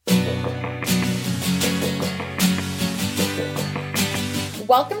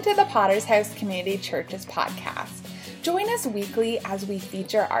Welcome to the Potter's House Community Church's podcast. Join us weekly as we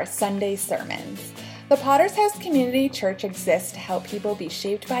feature our Sunday sermons. The Potter's House Community Church exists to help people be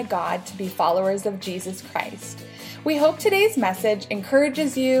shaped by God to be followers of Jesus Christ. We hope today's message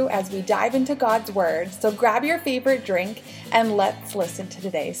encourages you as we dive into God's Word, so grab your favorite drink and let's listen to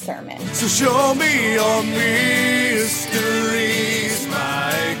today's sermon. So show me your mysteries,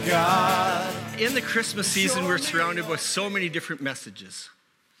 my God. In the Christmas season, we're surrounded by so many different messages.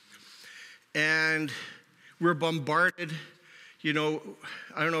 And we're bombarded, I don't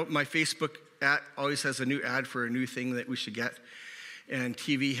know, my Facebook ad always has a new ad for a new thing that we should get. And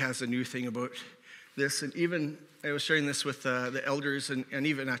TV has a new thing about this. And even, I was sharing this with the elders and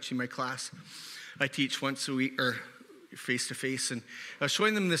even actually my class. I teach once a week, or face-to-face. And I was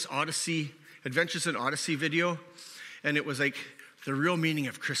showing them this Odyssey, Adventures in Odyssey video. And it was like the real meaning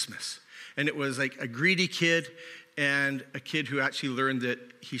of Christmas. And it was like a greedy kid and a kid who actually learned that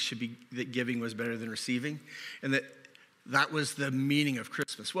that giving was better than receiving, and that was the meaning of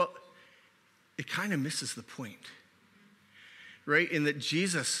Christmas. Well, it kind of misses the point, right? In that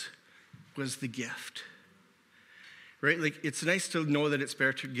Jesus was the gift, right? Like, it's nice to know that it's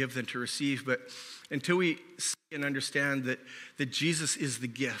better to give than to receive, but until we see and understand that Jesus is the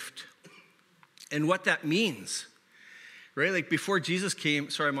gift and what that means, right? Like, before Jesus came,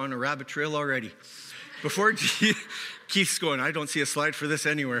 sorry, I'm on a rabbit trail already. Before Keith's going, I don't see a slide for this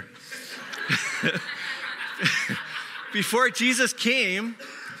anywhere. Before Jesus came,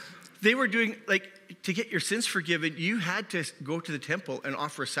 they were doing, to get your sins forgiven, you had to go to the temple and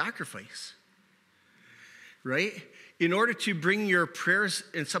offer a sacrifice, right? In order to bring your prayers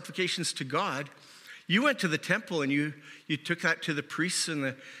and supplications to God, you went to the temple and you took that to the priests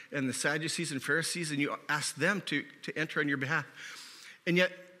and the Sadducees and Pharisees, and you asked them to enter on your behalf. And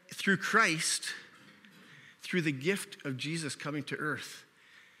yet, through Christ, through the gift of Jesus coming to earth,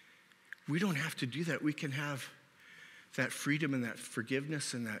 we don't have to do that. We can have that freedom and that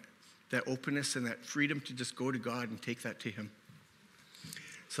forgiveness and that openness and that freedom to just go to God and take that to him.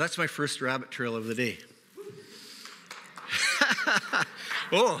 So that's my first rabbit trail of the day.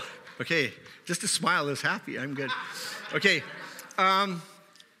 Oh, okay. Just a smile is happy. I'm good. Okay. So I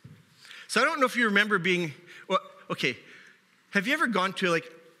don't know if you remember have you ever gone to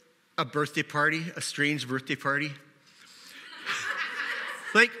a birthday party, a strange birthday party?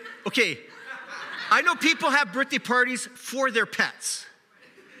 I know people have birthday parties for their pets,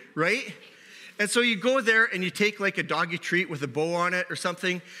 right? And so you go there and you take a doggy treat with a bow on it or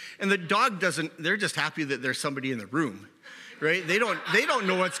something, and the dog they're just happy that there's somebody in the room, right? They don't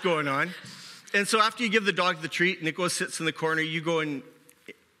know what's going on. And so after you give the dog the treat and it sits in the corner, you go and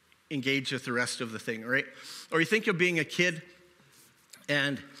engage with the rest of the thing, right? Or you think of being a kid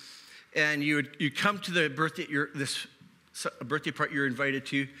and you come to the birthday, a birthday party you're invited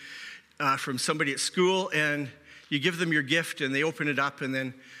to from somebody at school, and you give them your gift and they open it up, and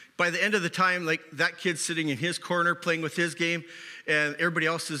then by the end of the time, that kid's sitting in his corner playing with his game and everybody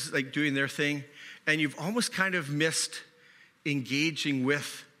else is doing their thing, and you've almost kind of missed engaging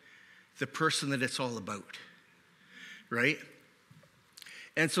with the person that it's all about, right?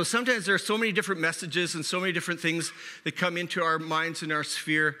 And so sometimes there are so many different messages and so many different things that come into our minds and our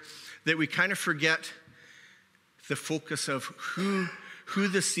sphere that we kind of forget the focus of who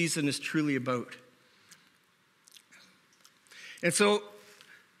this season is truly about. And so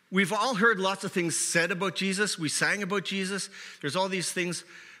we've all heard lots of things said about Jesus. We sang about Jesus. There's all these things.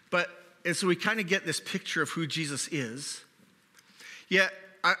 And so we kind of get this picture of who Jesus is. Yet,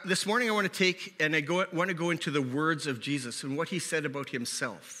 this morning I want to want to go into the words of Jesus and what he said about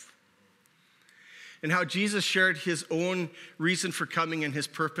himself. And how Jesus shared his own reason for coming and his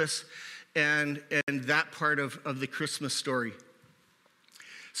purpose and that part of the Christmas story.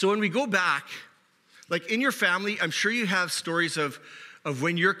 So when we go back, in your family, I'm sure you have stories of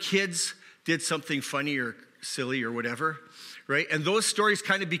when your kids did something funny or silly or whatever, right? And those stories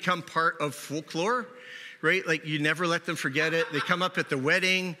kind of become part of folklore, right? You never let them forget it. They come up at the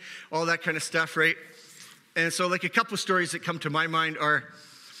wedding, all that kind of stuff, right? And so a couple of stories that come to my mind are,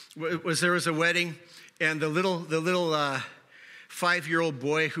 there was a wedding, and the little 5-year-old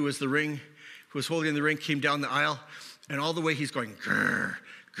boy who was holding the ring came down the aisle, and all the way he's going, grr,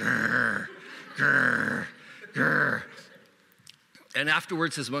 grr, grr, grr. And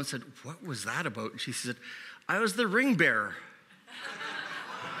afterwards his mom said, "What was that about?" And she said, "I was the ring bearer."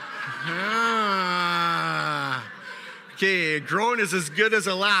 Okay, a groan is as good as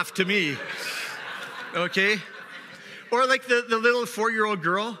a laugh to me. Okay? Or the little 4-year-old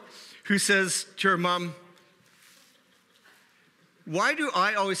girl who says to her mom, "Why do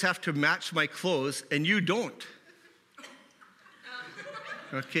I always have to match my clothes and you don't?"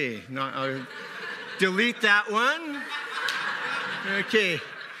 Okay, I'll delete that one. Okay.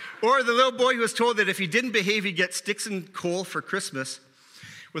 Or the little boy who was told that if he didn't behave, he'd get sticks and coal for Christmas.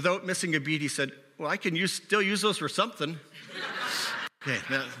 Without missing a beat, he said, well, I can still use those for something. Okay.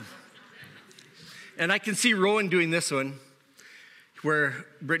 And I can see Rowan doing this one, where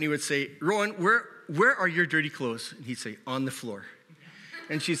Brittany would say, Rowan, where are your dirty clothes? And he'd say, on the floor.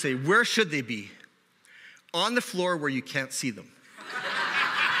 And she'd say, where should they be? On the floor where you can't see them.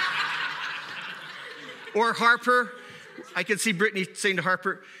 Or Harper, I can see Brittany saying to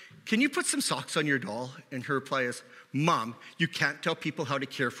Harper, can you put some socks on your doll? And her reply is, Mom, you can't tell people how to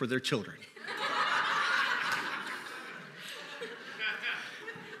care for their children.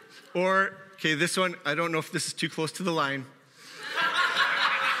 Or, okay, this one, I don't know if this is too close to the line.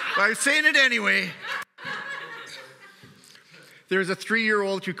 But I'm saying it anyway. There's a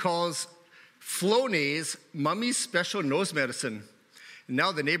 3-year-old who calls Flonase Mummy's special nose medicine. And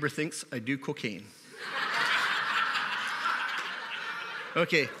now the neighbor thinks I do cocaine.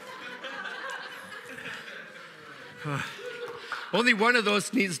 Okay. Only one of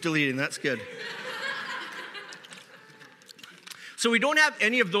those needs deleting. That's good. So we don't have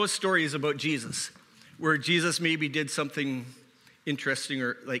any of those stories about Jesus, where Jesus maybe did something interesting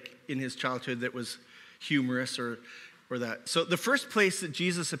or like in his childhood that was humorous or that. So the first place that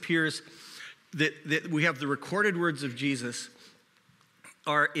Jesus appears, that we have the recorded words of Jesus,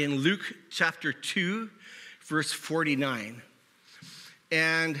 are in Luke chapter 2, verse 49.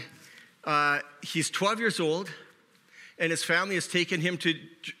 And he's 12 years old, and his family has taken him to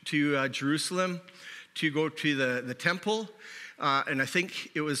Jerusalem to go to the temple. And I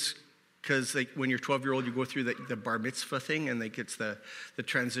think it was because like when you're 12-year-old, you go through the bar mitzvah thing, and like it's the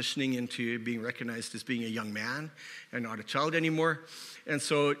transitioning into being recognized as being a young man and not a child anymore. And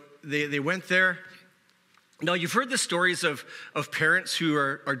so they went there. Now, you've heard the stories of parents who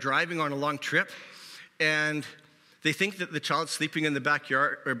are driving on a long trip, and they think that the child's sleeping in the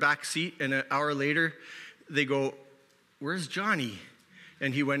backyard or back seat, and an hour later, they go, where's Johnny?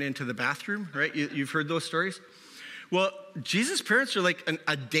 And he went into the bathroom, right? You've heard those stories? Well, Jesus' parents are like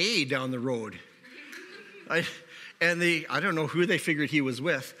a day down the road. I don't know who they figured he was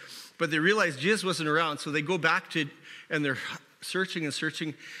with, but they realized Jesus wasn't around, so they go back and they're searching and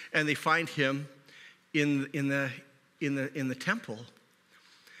searching, and they find him in the temple.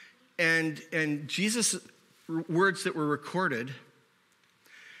 And Jesus' words that were recorded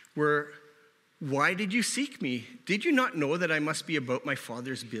were, why did you seek me? Did you not know that I must be about my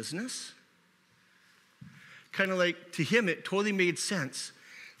Father's business? Kind of like, to him, it totally made sense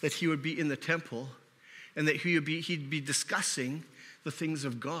that he would be in the temple and that he'd be discussing the things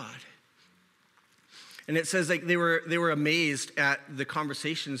of God. And it says like they were amazed at the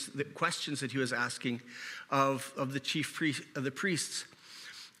conversations, the questions that he was asking of the chief priests.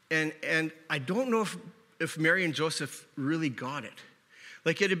 And I don't know if Mary and Joseph really got it.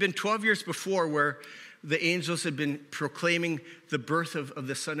 Like it had been 12 years before where the angels had been proclaiming the birth of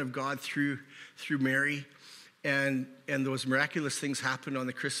the Son of God through Mary. And those miraculous things happened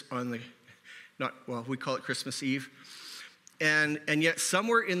we call it Christmas Eve. And yet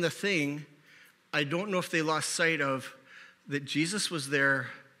somewhere in the thing, I don't know if they lost sight of that Jesus was there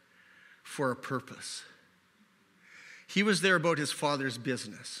for a purpose. He was there about his Father's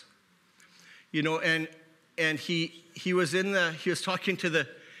business. You know, and he was talking to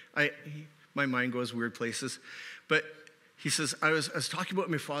my mind goes weird places, but he says, I was talking about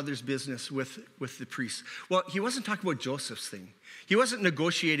my Father's business with the priests. Well, he wasn't talking about Joseph's thing. He wasn't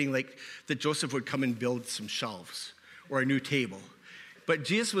negotiating like that Joseph would come and build some shelves or a new table. But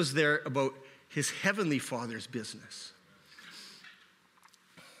Jesus was there about his heavenly Father's business.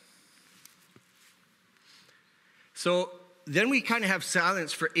 So then we kind of have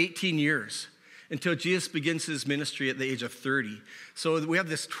silence for 18 years until Jesus begins his ministry at the age of 30. So we have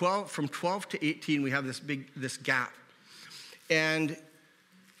this from 12 to 18, we have this gap. And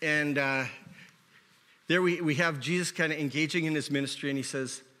there we have Jesus kind of engaging in his ministry, and he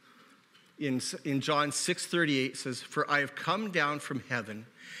says in John 6:38 says, "For I have come down from heaven,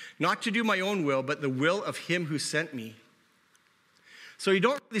 not to do my own will, but the will of him who sent me." So you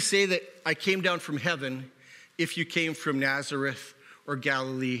don't really say that I came down from heaven if you came from Nazareth or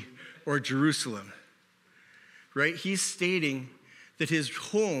Galilee or Jerusalem, right? He's stating that his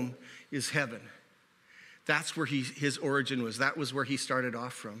home is heaven. That's where his origin was. That was where he started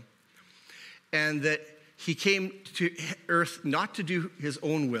off from. And that he came to earth not to do his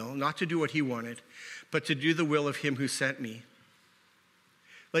own will, not to do what he wanted, but to do the will of him who sent me.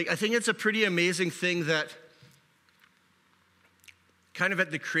 Like, I think it's a pretty amazing thing that kind of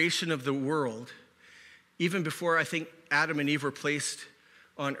at the creation of the world, even before I think Adam and Eve were placed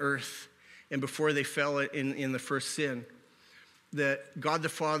on earth and before they fell in the first sin, that God the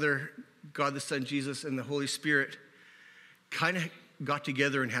Father, God the Son, Jesus, and the Holy Spirit kind of got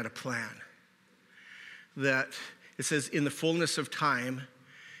together and had a plan. That it says in the fullness of time,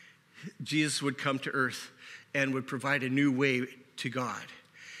 Jesus would come to earth and would provide a new way to God.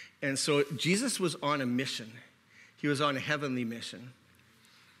 And so Jesus was on a mission. He was on a heavenly mission.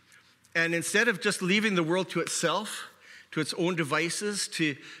 And instead of just leaving the world to itself, to its own devices,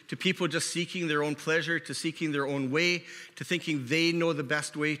 to people just seeking their own pleasure, to seeking their own way, to thinking they know the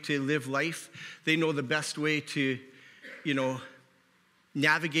best way to live life, they know the best way to,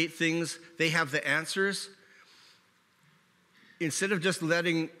 navigate things, they have the answers. Instead of just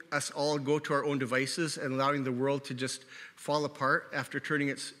letting us all go to our own devices and allowing the world to just fall apart after turning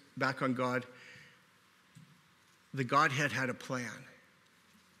its back on God, the Godhead had a plan.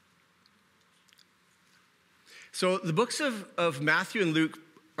 So the books of Matthew and Luke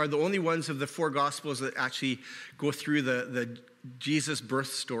are the only ones of the four Gospels that actually go through the Jesus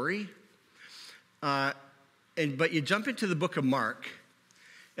birth story. But you jump into the book of Mark,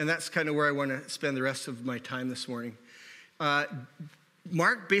 and that's kind of where I want to spend the rest of my time this morning.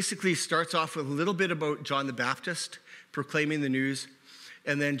 Mark basically starts off with a little bit about John the Baptist proclaiming the news,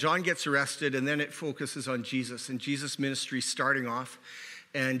 and then John gets arrested, and then it focuses on Jesus and Jesus' ministry starting off,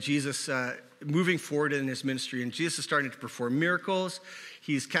 and Jesus moving forward in his ministry. And Jesus is starting to perform miracles.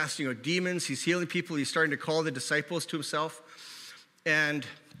 He's casting out demons. He's healing people. He's starting to call the disciples to himself. And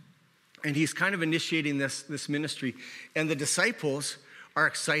he's kind of initiating this ministry. And the disciples are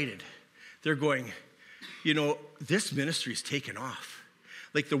excited. They're going, this ministry is taking off.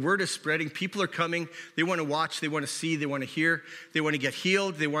 Like the word is spreading. People are coming. They want to watch. They want to see. They want to hear. They want to get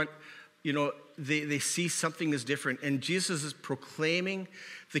healed. They want, they see something is different. And Jesus is proclaiming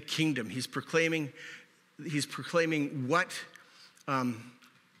the kingdom. He's proclaiming what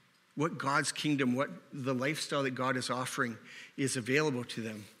God's kingdom, what the lifestyle that God is offering is available to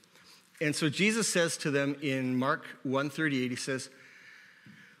them. And so Jesus says to them in Mark 1:38, he says,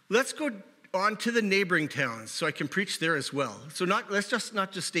 let's go on to the neighboring towns so I can preach there as well. So let's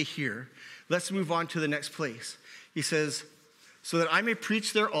not just stay here. Let's move on to the next place. He says, so that I may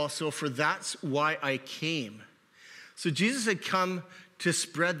preach there also, for that's why I came. So Jesus had come to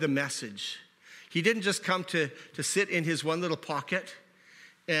spread the message. He didn't just come to sit in his one little pocket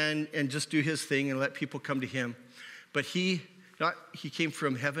and just do his thing and let people come to him. But he came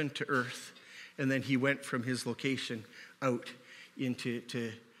from heaven to earth, and then he went from his location out into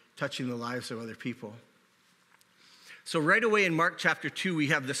touching the lives of other people. So right away in Mark chapter 2, we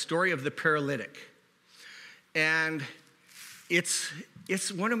have the story of the paralytic. And it's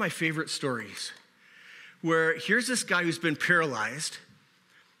one of my favorite stories, where here's this guy who's been paralyzed,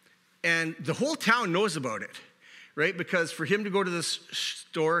 and the whole town knows about it, right? Because for him to go to this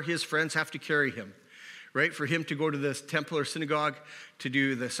store, his friends have to carry him, right? For him to go to this temple or synagogue to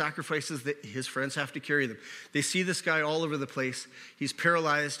do the sacrifices, his friends have to carry them. They see this guy all over the place. He's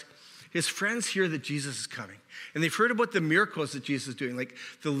paralyzed. His friends hear that Jesus is coming, and they've heard about the miracles that Jesus is doing. Like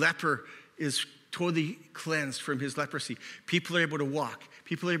the leper is totally cleansed from his leprosy. People are able to walk.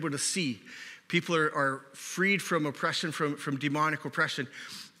 People are able to see. People are freed from oppression, from demonic oppression.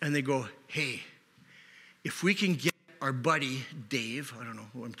 And they go, hey, if we can get our buddy Dave, I don't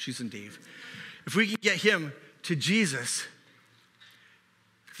know, I'm choosing Dave. If we can get him to Jesus,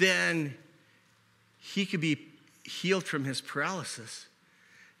 then he could be healed from his paralysis.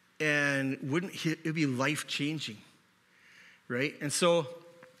 And it'd be life-changing, right? And so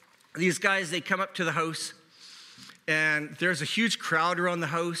these guys, they come up to the house, and there's a huge crowd around the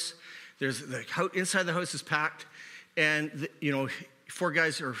house. Inside the house is packed, and four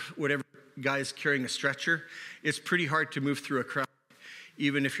guys or whatever guys carrying a stretcher. It's pretty hard to move through a crowd,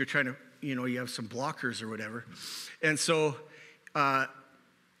 even if you're trying to, you have some blockers or whatever. And so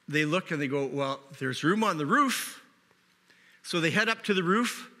they look and they go, well, there's room on the roof. So they head up to the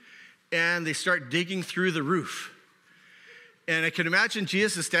roof and they start digging through the roof. And I can imagine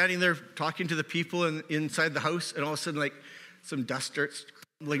Jesus is standing there talking to the people inside the house, and all of a sudden, like, some dust starts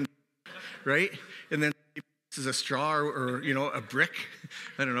crumbling, right? And then this is a straw or a brick.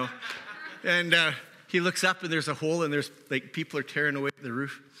 I don't know. And he looks up, and there's a hole, and there's, like, people are tearing away the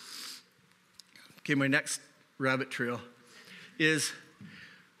roof. Okay, my next rabbit trail is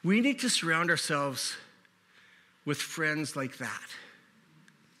we need to surround ourselves with friends like that.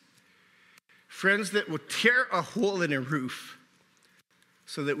 Friends that will tear a hole in a roof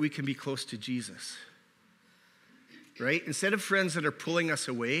so that we can be close to Jesus, right? Instead of friends that are pulling us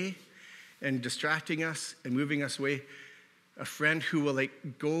away and distracting us and moving us away, a friend who will,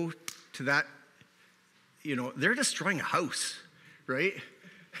 like, go to that, they're destroying a house, right?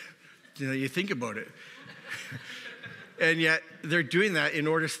 You think about it. And yet they're doing that in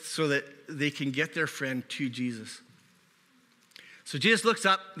order so that they can get their friend to Jesus. So Jesus looks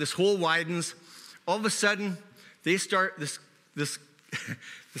up, this hole widens. All of a sudden, this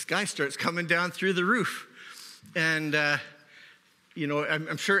guy starts coming down through the roof. And,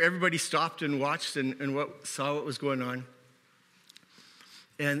 I'm sure everybody stopped and watched and saw what was going on.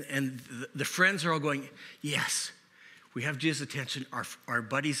 And the friends are all going, yes, we have Jesus' attention. Our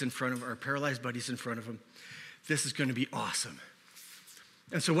buddies in front of him, our paralyzed buddies in front of him. This is going to be awesome.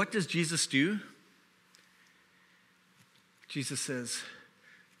 And so what does Jesus do? Jesus says,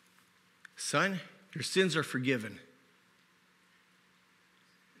 son, your sins are forgiven.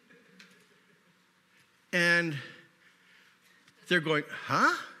 And they're going,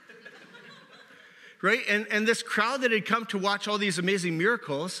 huh? Right? And this crowd that had come to watch all these amazing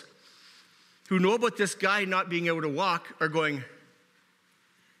miracles, who know about this guy not being able to walk, are going,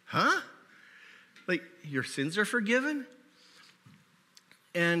 huh? Like, your sins are forgiven?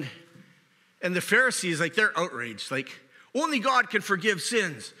 And the Pharisees, like, they're outraged. Like, only God can forgive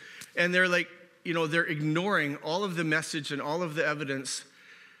sins. And they're like, they're ignoring all of the message and all of the evidence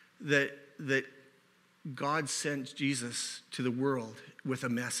that God sent Jesus to the world with a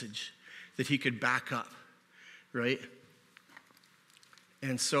message that he could back up, right?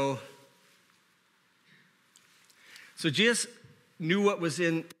 And so Jesus knew what was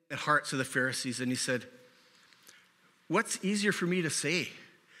in the hearts of the Pharisees, and he said, what's easier for me to say?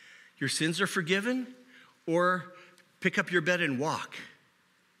 Your sins are forgiven, or pick up your bed and walk?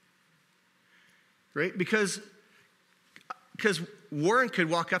 Right? Because Warren could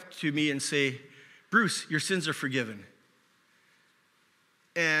walk up to me and say, Bruce, your sins are forgiven.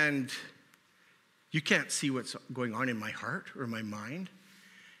 And you can't see what's going on in my heart or my mind,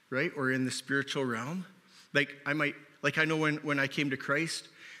 right? Or in the spiritual realm. I know when I came to Christ,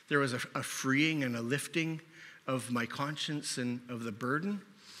 there was a freeing and a lifting of my conscience and of the burden,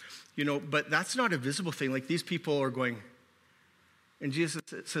 but that's not a visible thing. Like, these people are going, and Jesus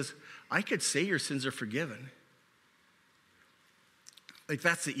says, I could say your sins are forgiven. Like,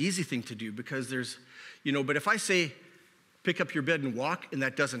 that's the easy thing to do because there's, but if I say, pick up your bed and walk, and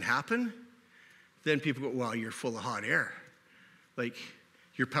that doesn't happen, then people go, well, you're full of hot air. Like,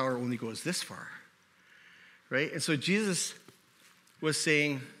 your power only goes this far, right? And so Jesus was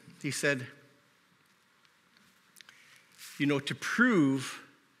saying, he said, to prove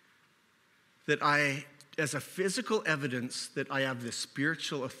that as a physical evidence that I have the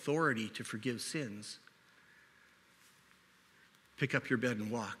spiritual authority to forgive sins, pick up your bed and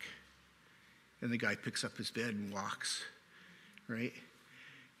walk. And the guy picks up his bed and walks, right?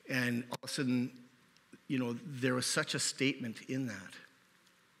 And all of a sudden, there was such a statement in that.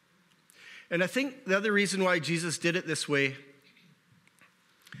 And I think the other reason why Jesus did it this way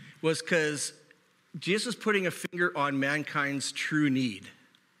was because Jesus was putting a finger on mankind's true need.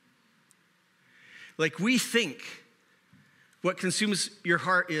 Like, we think what consumes your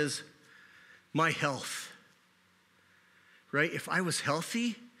heart is my health, right? If I was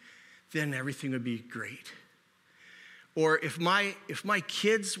healthy, then everything would be great. Or if I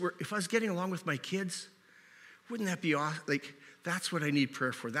was getting along with my kids, wouldn't that be awesome? Like, that's what I need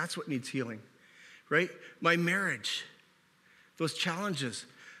prayer for. That's what needs healing, right? My marriage, those challenges,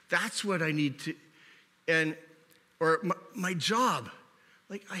 that's what I need to, or my job.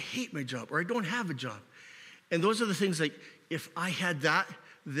 Like, I hate my job, or I don't have a job. And those are the things, like, if I had that,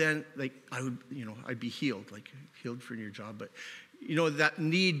 then, like, I would, I'd be healed, like, healed from your job. But, that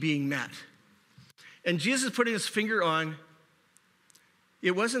need being met. And Jesus putting his finger on,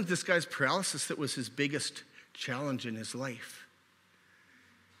 it wasn't this guy's paralysis that was his biggest challenge in his life.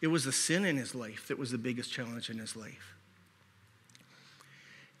 It was the sin in his life that was the biggest challenge in his life.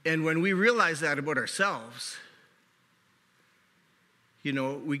 And when we realize that about ourselves,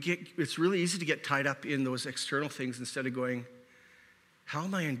 it's really easy to get tied up in those external things instead of going, how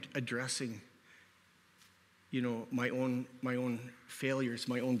am I addressing, my own failures,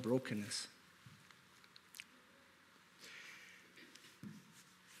 my own brokenness?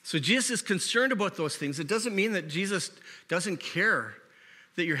 So Jesus is concerned about those things. It doesn't mean that Jesus doesn't care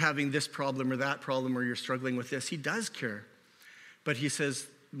that you're having this problem or that problem or you're struggling with this. He does care. But he says,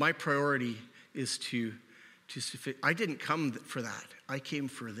 my priority is I didn't come for that. I came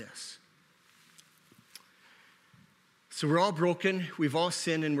for this. So we're all broken, we've all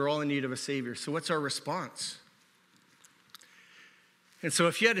sinned, and we're all in need of a Savior. So what's our response? And so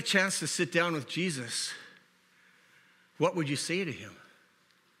if you had a chance to sit down with Jesus, what would you say to him?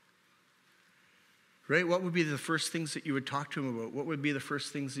 Right? What would be the first things that you would talk to him about? What would be the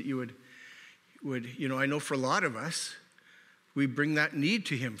first things that you would I know for a lot of us, we bring that need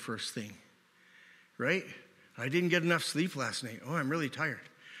to him first thing, right? I didn't get enough sleep last night. Oh, I'm really tired,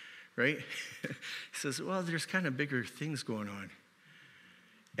 right? He says, well, there's kind of bigger things going on.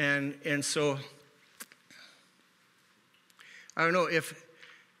 And so, I don't know, if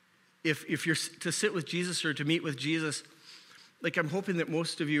you're to sit with Jesus or to meet with Jesus, like I'm hoping that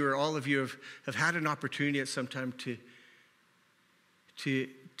most of you or all of you have had an opportunity at some time to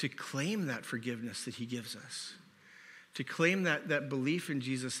claim that forgiveness that he gives us, to claim that belief in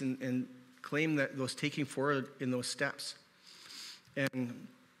Jesus and claim that those taking forward in those steps. And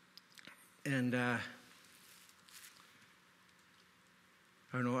I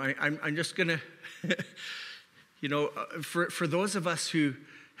don't know, I'm just going to, for those of us who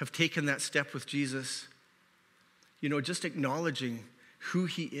have taken that step with Jesus, just acknowledging who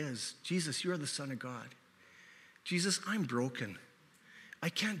he is. Jesus, you are the Son of God. Jesus, I'm broken. I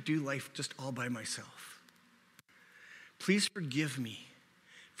can't do life just all by myself. Please forgive me.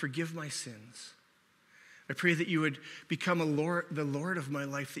 Forgive my sins. I pray that you would become the Lord of my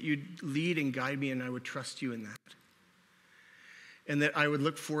life, that you'd lead and guide me, and I would trust you in that. And that I would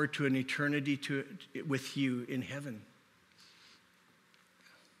look forward to an eternity with you in heaven.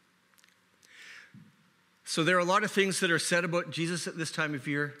 So there are a lot of things that are said about Jesus at this time of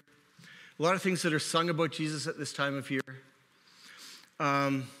year. A lot of things that are sung about Jesus at this time of year.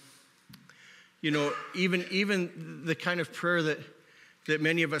 Even the kind of prayer that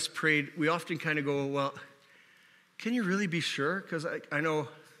many of us prayed, we often kind of go, well, can you really be sure? Because I know,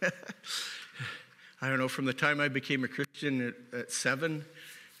 I don't know, from the time I became a Christian at 7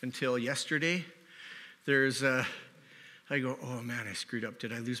 until yesterday, I go, oh man, I screwed up.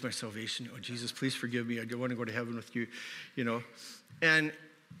 Did I lose my salvation? Oh, Jesus, please forgive me. I don't want to go to heaven with you, And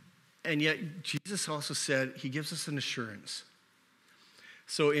yet Jesus also said he gives us an assurance.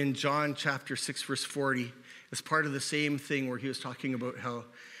 So in John chapter 6, verse 40, as part of the same thing where he was talking about how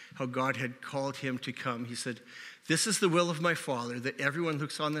God had called him to come, he said, this is the will of my Father, that everyone who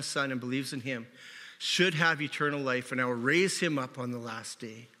looks on the Son and believes in him should have eternal life, and I will raise him up on the last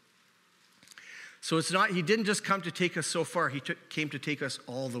day. So he didn't just come to take us so far, he came to take us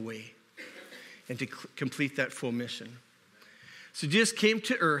all the way and to complete that full mission. So Jesus came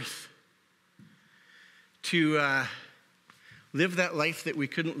to earth to live that life that we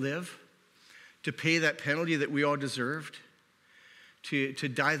couldn't live, to pay that penalty that we all deserved, to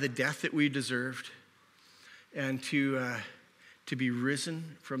die the death that we deserved, and to be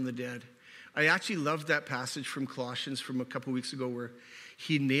risen from the dead. I actually loved that passage from Colossians from a couple weeks ago where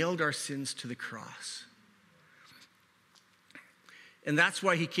he nailed our sins to the cross. And that's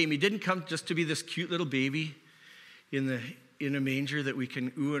why he came. He didn't come just to be this cute little baby in a manger that we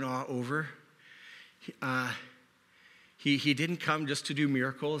can ooh and ah over. He didn't come just to do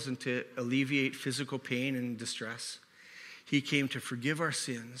miracles and to alleviate physical pain and distress. He came to forgive our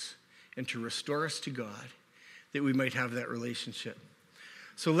sins and to restore us to God, that we might have that relationship.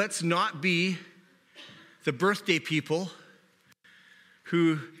 So let's not be the birthday people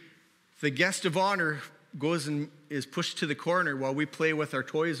who the guest of honor goes and is pushed to the corner while we play with our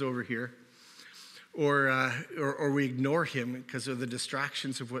toys over here, or we ignore him because of the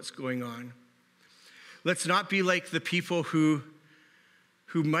distractions of what's going on. Let's not be like the people who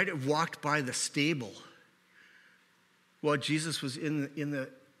might have walked by the stable while Jesus was in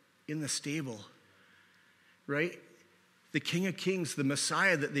the stable, right? The King of Kings, the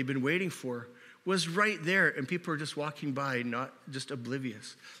Messiah that they've been waiting for, was right there, and people are just walking by, not just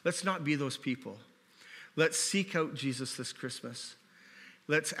oblivious. Let's not be those people. Let's seek out Jesus this Christmas.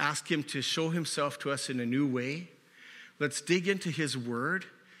 Let's ask him to show himself to us in a new way. Let's dig into his word.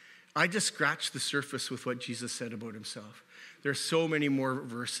 I just scratched the surface with what Jesus said about himself. There are so many more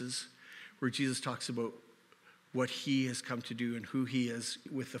verses where Jesus talks about what he has come to do and who he is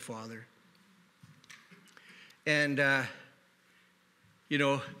with the Father. And,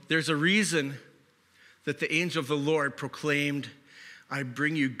 there's a reason that the angel of the Lord proclaimed, I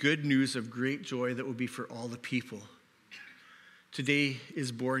bring you good news of great joy that will be for all the people. Today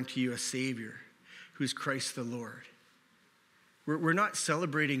is born to you a Savior, who's Christ the Lord. We're not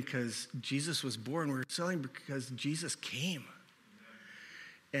celebrating because Jesus was born. We're celebrating because Jesus came.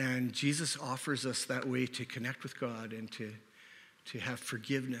 And Jesus offers us that way to connect with God and to have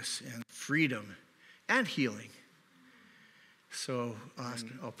forgiveness and freedom and healing. So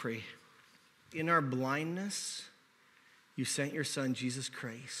I'll pray. In our blindness, you sent your Son, Jesus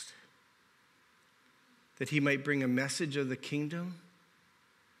Christ, that he might bring a message of the kingdom,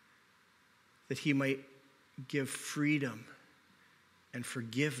 that he might give freedom and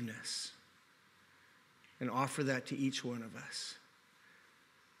forgiveness and offer that to each one of us.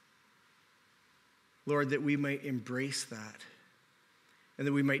 Lord, that we might embrace that and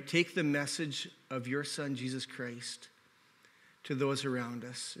that we might take the message of your Son, Jesus Christ, to those around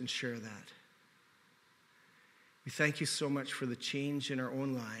us and share that. We thank you so much for the change in our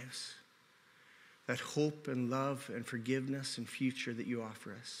own lives, that hope and love and forgiveness and future that you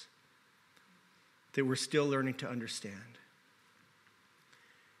offer us, that we're still learning to understand.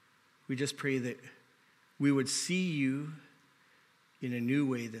 We just pray that we would see you in a new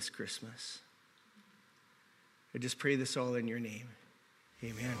way this Christmas. I just pray this all in your name.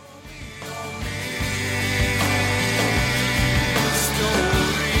 Amen.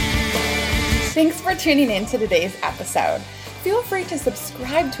 Thanks for tuning in to today's episode. Feel free to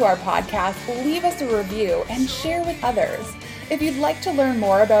subscribe to our podcast, leave us a review, and share with others. If you'd like to learn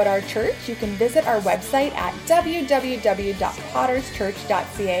more about our church, you can visit our website at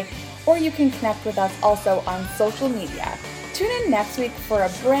www.potterschurch.ca, or you can connect with us also on social media. Tune in next week for a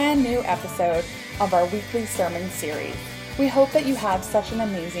brand new episode of our weekly sermon series. We hope that you have such an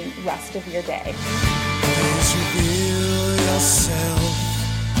amazing rest of your day. Please reveal yourself.